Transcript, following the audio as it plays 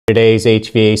Today's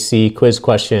HVAC quiz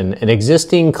question. An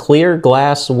existing clear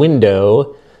glass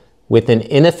window with an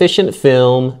inefficient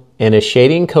film and a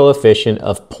shading coefficient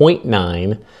of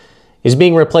 0.9 is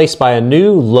being replaced by a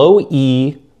new low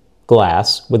E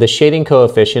glass with a shading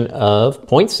coefficient of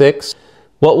 0.6.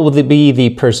 What will be the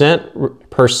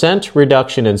percent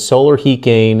reduction in solar heat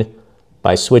gain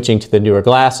by switching to the newer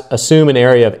glass? Assume an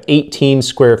area of 18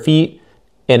 square feet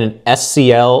and an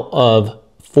SCL of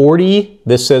 40.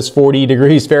 This says 40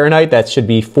 degrees Fahrenheit. That should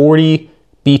be 40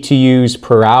 BTUs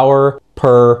per hour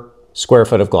per square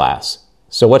foot of glass.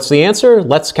 So what's the answer?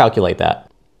 Let's calculate that.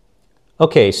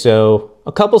 Okay, so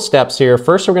a couple steps here.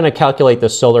 First, we're going to calculate the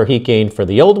solar heat gain for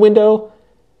the old window,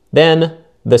 then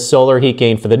the solar heat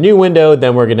gain for the new window,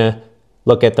 then we're going to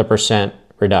look at the percent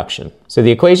reduction. So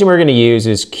the equation we're going to use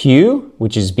is Q,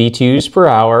 which is BTUs per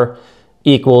hour,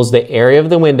 equals the area of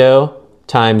the window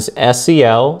times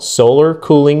SCL, solar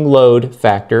cooling load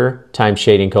factor, times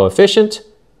shading coefficient.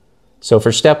 So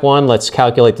for step one, let's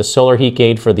calculate the solar heat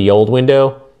gain for the old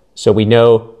window. So we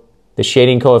know the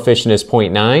shading coefficient is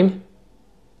 0.9,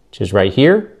 which is right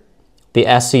here. The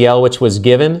SCL, which was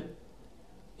given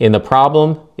in the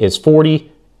problem, is 40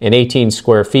 and 18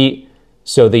 square feet.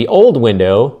 So the old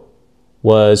window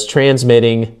was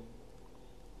transmitting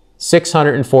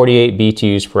 648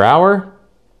 BTUs per hour.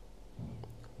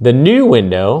 The new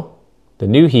window, the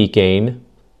new heat gain,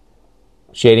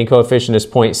 shading coefficient is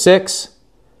 0.6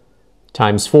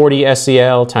 times 40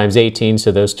 SCL times 18,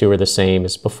 so those two are the same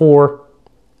as before,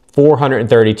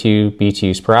 432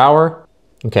 BTUs per hour.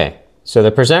 Okay, so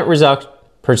the percent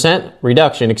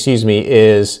reduction,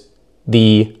 is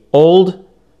the old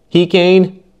heat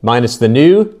gain minus the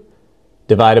new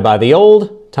divided by the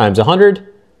old times 100,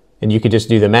 and you could just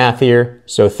do the math here.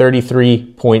 So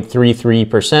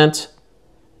 33.33%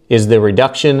 is the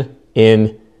reduction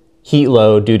in heat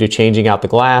load due to changing out the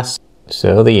glass.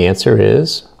 So the answer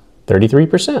is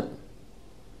 33%.